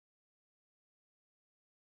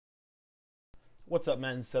What's up,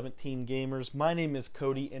 Madden 17 gamers? My name is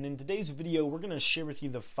Cody, and in today's video, we're going to share with you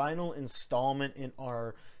the final installment in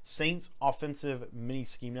our Saints offensive mini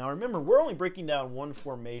scheme. Now, remember, we're only breaking down one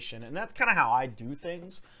formation, and that's kind of how I do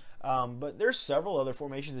things. But there's several other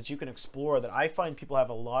formations that you can explore that I find people have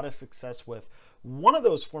a lot of success with. One of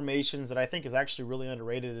those formations that I think is actually really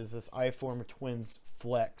underrated is this I-form twins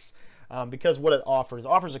flex. Because what it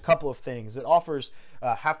offers a couple of things. It offers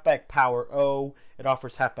halfback power O. It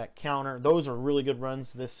offers halfback counter. Those are really good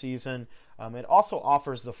runs this season. It also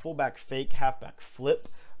offers the fullback fake halfback flip.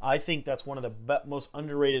 I think that's one of the most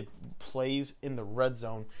underrated plays in the red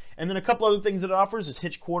zone. And then a couple other things that it offers is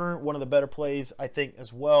hitch corner, one of the better plays, I think,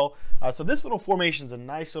 as well. So this little formation is a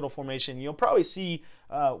nice little formation. You'll probably see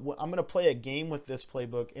I'm going to play a game with this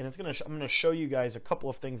playbook, and I'm going to show you guys a couple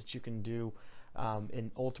of things that you can do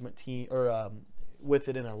in Ultimate Team or with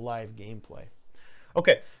it in a live gameplay.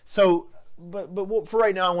 Okay, so but for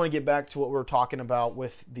right now, I want to get back to what we're talking about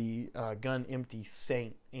with the gun empty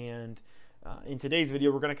Saint. And in today's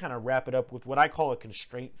video, we're going to kind of wrap it up with what I call a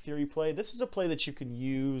constraint theory play. This is a play that you can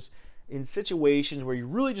use in situations where you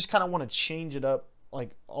really just kind of want to change it up,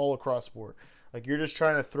 like all across the board. Like you're just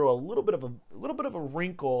trying to throw a little bit of a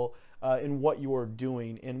wrinkle in what you're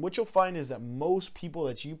doing. And what you'll find is that most people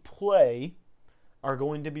that you play are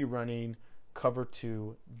going to be running cover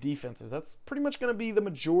 2 defenses. That's pretty much going to be the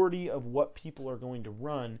majority of what people are going to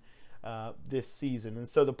run this season. And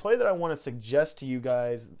so the play that I want to suggest to you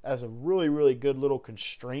guys as a really, really good little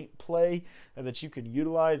constraint play that you can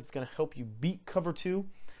utilize, it's going to help you beat cover 2,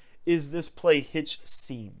 is this play hitch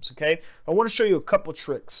seams. Okay, I want to show you a couple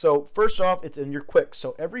tricks. So first off, it's in your quick.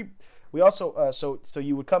 So we also so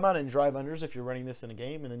you would come out and drive unders if you're running this in a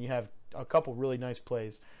game, and then you have a couple really nice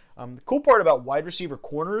plays. The cool part about wide receiver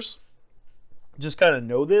corners, just kind of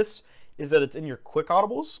know this, is that it's in your quick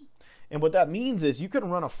audibles. And what that means is you can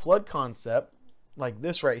run a flood concept like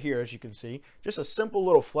this right here, as you can see, just a simple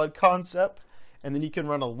little flood concept, and then you can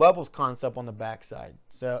run a levels concept on the backside.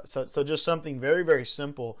 So just something very, very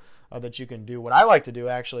simple that you can do. What I like to do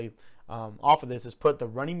actually off of this is put the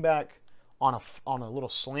running back on a little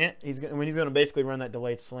slant. He's going to basically run that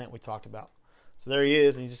delayed slant we talked about. So there he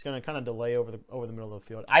is, and he's just going to kind of delay over the middle of the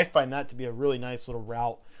field. I find that to be a really nice little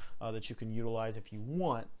route that you can utilize if you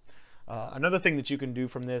want. Another thing that you can do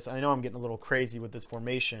from this, I know I'm getting a little crazy with this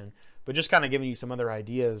formation, but just kind of giving you some other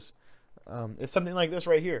ideas, is something like this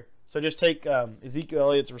right here. So just take Ezekiel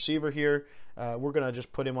Elliott's receiver here. We're going to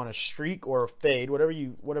just put him on a streak or a fade, whatever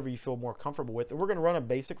you feel more comfortable with, and we're going to run a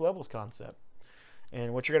basic levels concept.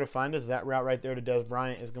 And what you're going to find is that route right there to Dez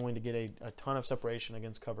Bryant is going to get a ton of separation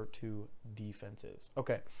against cover 2 defenses.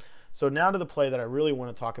 Okay, so now to the play that I really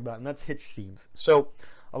want to talk about, and that's hitch seams. So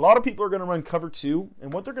a lot of people are going to run cover 2,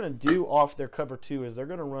 and what they're going to do off their cover 2 is they're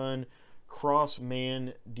going to run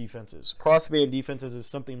cross-man defenses. Cross-man defenses is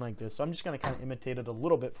something like this. So I'm just going to kind of imitate it a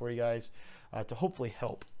little bit for you guys to hopefully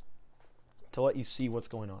help, to let you see what's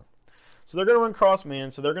going on. So they're going to run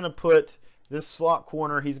cross-man, so they're going to put this slot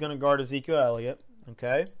corner, he's going to guard Ezekiel Elliott.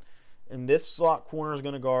 Okay, and this slot corner is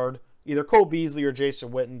going to guard either Cole Beasley or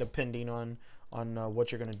Jason Witten, depending on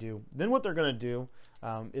what you're going to do. Then what they're going to do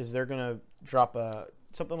is they're going to drop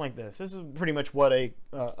something like this. This is pretty much what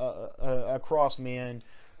a cross man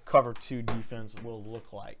cover 2 defense will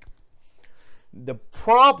look like. The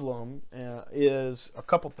problem is a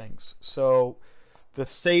couple things. So the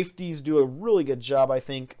safeties do a really good job, I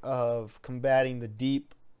think, of combating the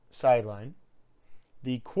deep sideline.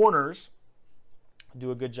 The corners do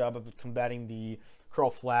a good job of combating the curl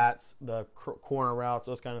flats, the corner routes,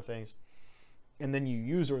 those kind of things. And then you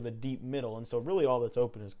use the deep middle. And so really all that's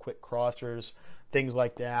open is quick crossers, things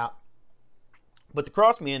like that. But the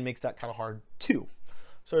cross man makes that kind of hard too.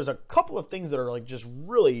 So there's a couple of things that are like just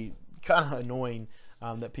really kind of annoying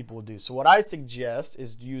that people will do. So what I suggest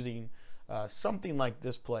is using something like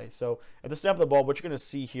this play. So at the snap of the ball, what you're going to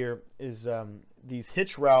see here is these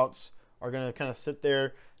hitch routes are going to kind of sit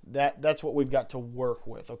there. That's what we've got to work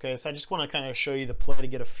with. Okay, so I just want to kind of show you the play to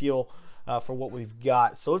get a feel for what we've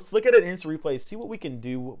got. So let's look at it in instant replay, see what we can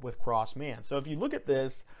do with cross man. So if you look at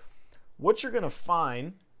this, what you're going to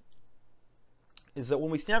find is that when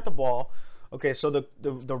we snap the ball, okay, so the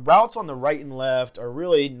routes on the right and left are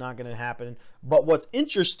really not going to happen. But what's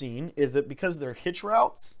interesting is that because they're hitch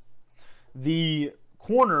routes, the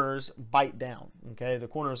corners bite down. Okay, the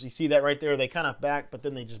corners, you see that right there, they kind of back, but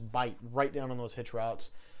then they just bite right down on those hitch routes.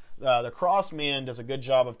 The cross man does a good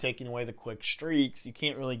job of taking away the quick streaks. You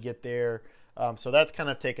can't really get there, so that's kind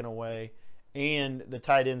of taken away. And the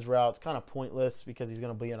tight ends route's kind of pointless because he's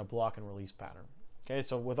going to be in a block and release pattern. Okay,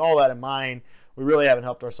 so with all that in mind, we really haven't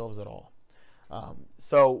helped ourselves at all.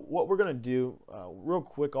 So what we're going to do real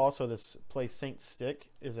quick, also this play Saint Stick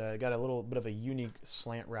is got a little bit of a unique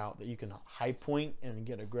slant route that you can high point and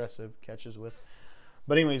get aggressive catches with.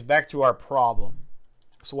 But anyways, back to our problem.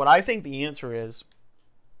 So what I think the answer is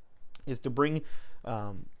to bring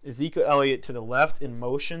Ezekiel Elliott to the left in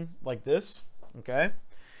motion like this, okay?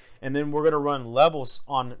 And then we're going to run levels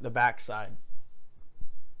on the backside.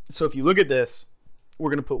 So if you look at this, we're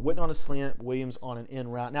going to put Witten on a slant, Williams on an in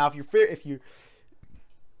route. Now, if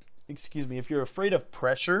you're afraid of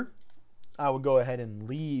pressure, I would go ahead and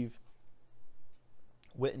leave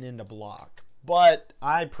Witten in to block. But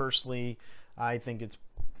I personally don't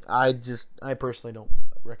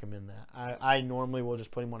recommend that. I normally will just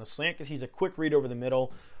put him on a slant because he's a quick read over the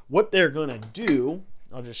middle. What they're going to do,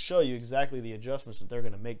 I'll just show you exactly the adjustments that they're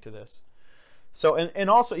going to make to this. So, and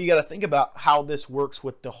also you got to think about how this works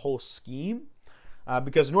with the whole scheme.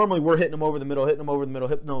 Because normally we're hitting them over the middle, hitting them over the middle,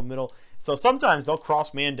 hitting them over the middle. So sometimes they'll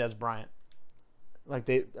cross man Des Bryant. Like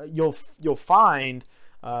you'll find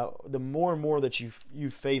the more and more that you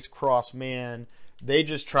face cross man, they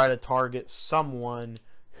just try to target someone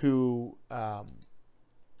who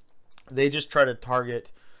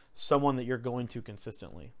someone that you're going to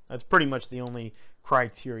consistently. That's pretty much the only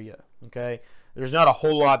criteria. Okay, there's not a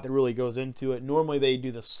whole lot that really goes into it. Normally they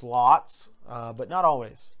do the slots, but not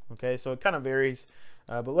always. Okay, so it kind of varies.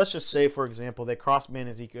 But let's just say, for example, they cross man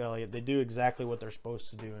Ezekiel Elliott. They do exactly what they're supposed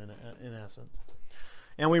to do in essence.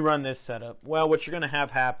 And we run this setup. Well, what you're going to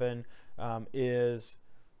have happen is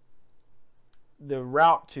the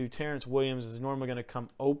route to Terrence Williams is normally going to come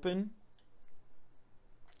open.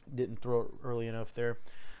 Didn't throw it early enough there.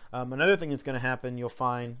 Another thing that's going to happen, you'll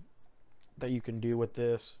find that you can do with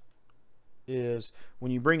this is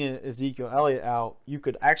when you bring in Ezekiel Elliott out, you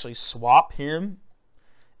could actually swap him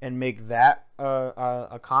and make that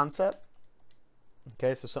a concept.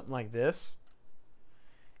 Okay, so something like this.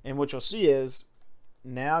 And what you'll see is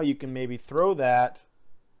now you can maybe throw that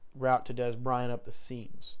route to Des Bryant up the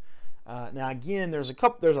seams. Now again, there's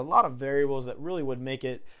a lot of variables that really would make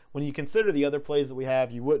it, when you consider the other plays that we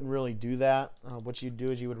have, you wouldn't really do that. What you'd do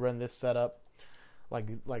is you would run this setup like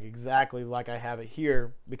exactly like I have it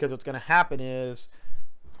here, because what's going to happen is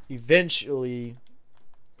eventually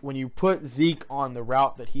when you put Zeke on the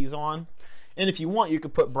route that he's on, and if you want, you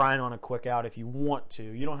could put Brian on a quick out if you want to.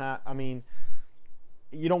 You don't have, I mean,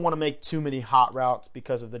 you don't want to make too many hot routes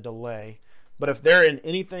because of the delay. But if they're in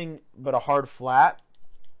anything but a hard flat,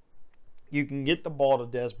 you can get the ball to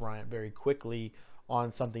Des Bryant very quickly on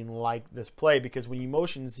something like this play, because when you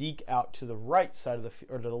motion Zeke out to the right side of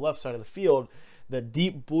or to the left side of the field, the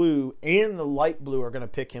deep blue and the light blue are going to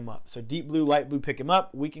pick him up. So deep blue, light blue pick him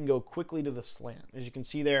up. We can go quickly to the slant, as you can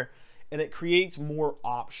see there, and it creates more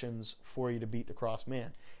options for you to beat the cross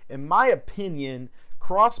man. In my opinion,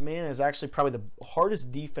 cross man is actually probably the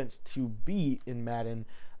hardest defense to beat in Madden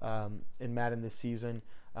this season,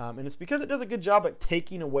 and it's because it does a good job at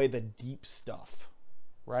taking away the deep stuff,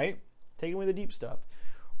 right? Taking away the deep stuff.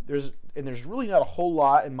 There's really not a whole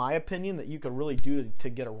lot, in my opinion, that you can really do to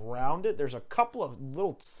get around it. There's a couple of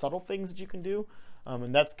little subtle things that you can do,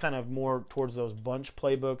 and that's kind of more towards those bunch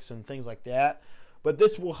playbooks and things like that. But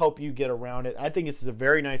this will help you get around it. I think this is a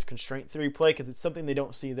very nice constraint theory play because it's something they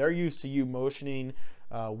don't see. They're used to you motioning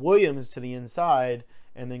Williams to the inside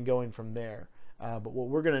and then going from there. But what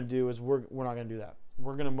we're going to do is we're not going to do that.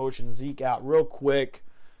 We're going to motion Zeke out real quick.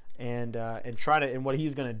 And what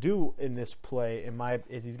he's going to do in this play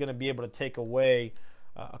is he's going to be able to take away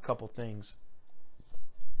a couple things.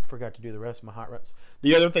 I forgot to do the rest of my hot routes.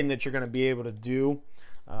 The other thing that you're going to be able to do,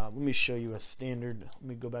 let me show you a standard. Let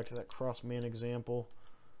me go back to that cross man example.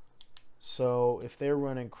 So if they're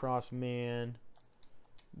running cross man,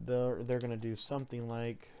 they're going to do something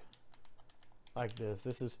like this.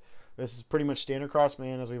 This is pretty much standard cross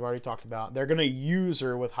man, as we've already talked about. They're going to use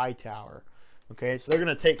her with Hightower. Okay, so they're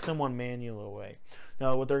going to take someone manual away.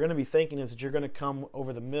 Now, what they're going to be thinking is that you're going to come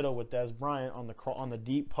over the middle with Des Bryant on the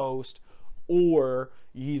deep post, or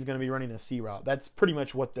he's going to be running a C route. That's pretty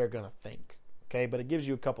much what they're going to think. Okay, but it gives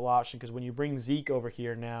you a couple options, because when you bring Zeke over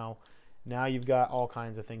here now you've got all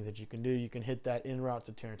kinds of things that you can do. You can hit that in route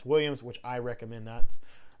to Terrence Williams, which I recommend. That's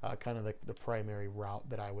kind of the primary route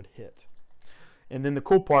that I would hit. And then the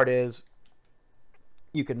cool part is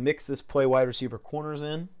you can mix this play wide receiver corners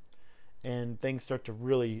in, and things start to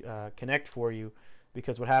really connect for you,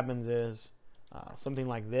 because what happens is something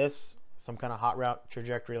like this, some kind of hot route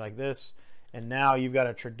trajectory like this, and now you've got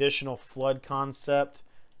a traditional flood concept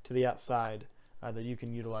to the outside that you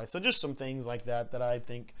can utilize. So just some things like that I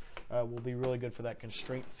think will be really good for that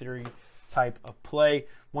constraint theory type of play.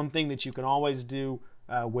 One thing that you can always do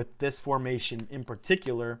with this formation in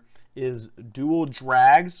particular is dual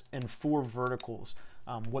drags and 4 verticals.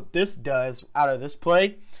 What this does out of this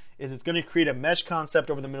play is it's going to create a mesh concept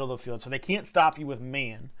over the middle of the field, so they can't stop you with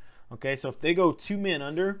man. Okay, so if they go 2 men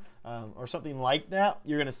under or something like that,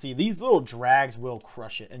 you're going to see these little drags will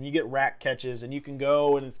crush it, and you get rack catches, and you can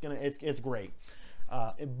go, and it's great.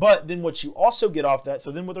 But then what you also get off that,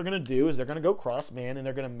 so then what they're going to do is they're going to go cross man, and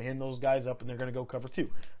they're going to man those guys up, and they're going to go cover 2.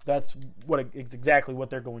 That's exactly what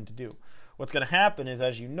they're going to do. What's going to happen is,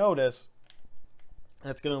 as you notice,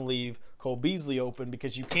 that's going to leave Cole Beasley open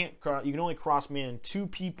because you can only cross man 2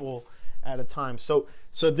 people at a time. So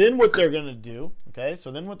then what they're going to do, okay?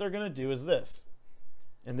 So then what they're going to do is this.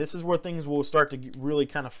 And this is where things will start to really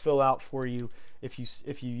kind of fill out for you if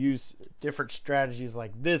you use different strategies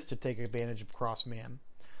like this to take advantage of cross man.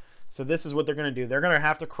 So this is what they're going to do. They're going to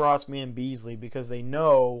have to cross man Beasley because they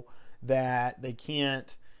know that they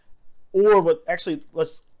can't, or what actually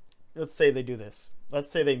let's say they do this.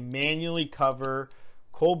 Let's say they manually cover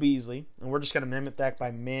Cole Beasley, and we're just going to mimic that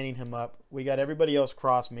by manning him up. We got everybody else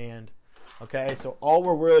cross-manned. Okay, so all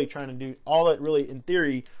we're really trying to do, all that really, in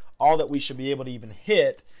theory, all that we should be able to even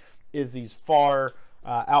hit is these far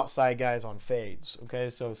outside guys on fades. Okay,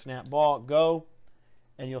 so snap ball, go,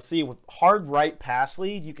 and you'll see with hard right pass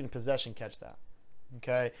lead, you can possession catch that.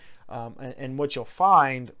 Okay, and what you'll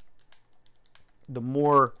find, the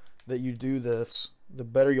more that you do this, the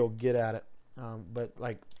better you'll get at it. But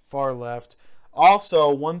like far left. Also,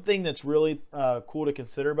 one thing that's really cool to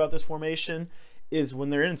consider about this formation is when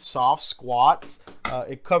they're in soft squats,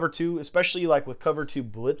 at cover 2, especially like with cover 2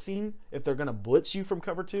 blitzing, if they're going to blitz you from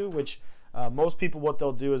cover 2, which most people, what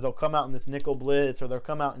they'll do is they'll come out in this nickel blitz or they'll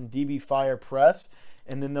come out in DB fire press,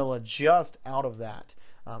 and then they'll adjust out of that.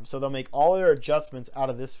 So they'll make all their adjustments out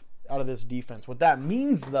of this defense. What that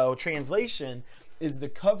means, though, translation, is the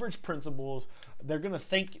coverage principles, they're going to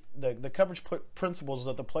think the coverage principles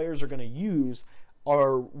that the players are going to use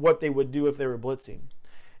are what they would do if they were blitzing.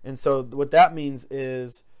 And so what that means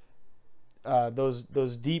is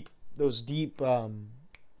those deep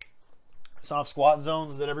soft squat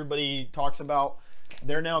zones that everybody talks about,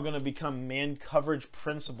 they're now going to become man coverage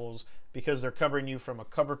principles because they're covering you from a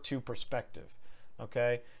cover 2 perspective.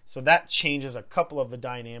 Okay, so that changes a couple of the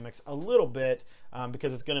dynamics a little bit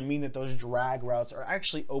because it's going to mean that those drag routes are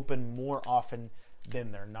actually open more often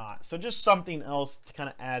than they're not. So just something else to kind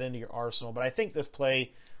of add into your arsenal. But I think this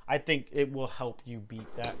play, I think it will help you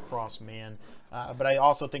beat that cross man. But I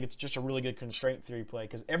also think it's just a really good constraint theory play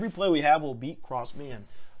because every play we have will beat cross man.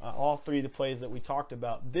 All 3 of the plays that we talked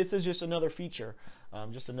about. This is just another feature,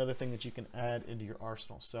 just another thing that you can add into your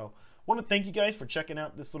arsenal. So I want to thank you guys for checking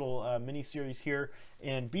out this little mini series here,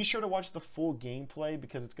 and be sure to watch the full gameplay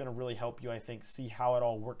because it's going to really help you, I think, see how it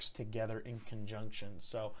all works together in conjunction.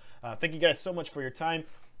 So thank you guys so much for your time,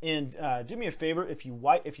 and do me a favor, if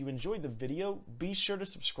you enjoyed the video, be sure to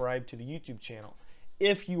subscribe to the YouTube channel.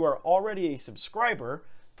 If you are already a subscriber,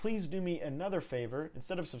 please do me another favor.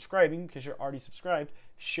 Instead of subscribing because you're already subscribed,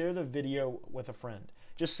 share the video with a friend.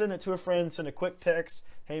 Just send it to a friend, send a quick text,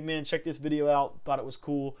 hey man, check this video out, thought it was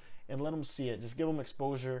cool, and let them see it. Just give them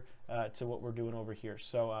exposure to what we're doing over here.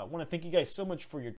 So I want to thank you guys so much for your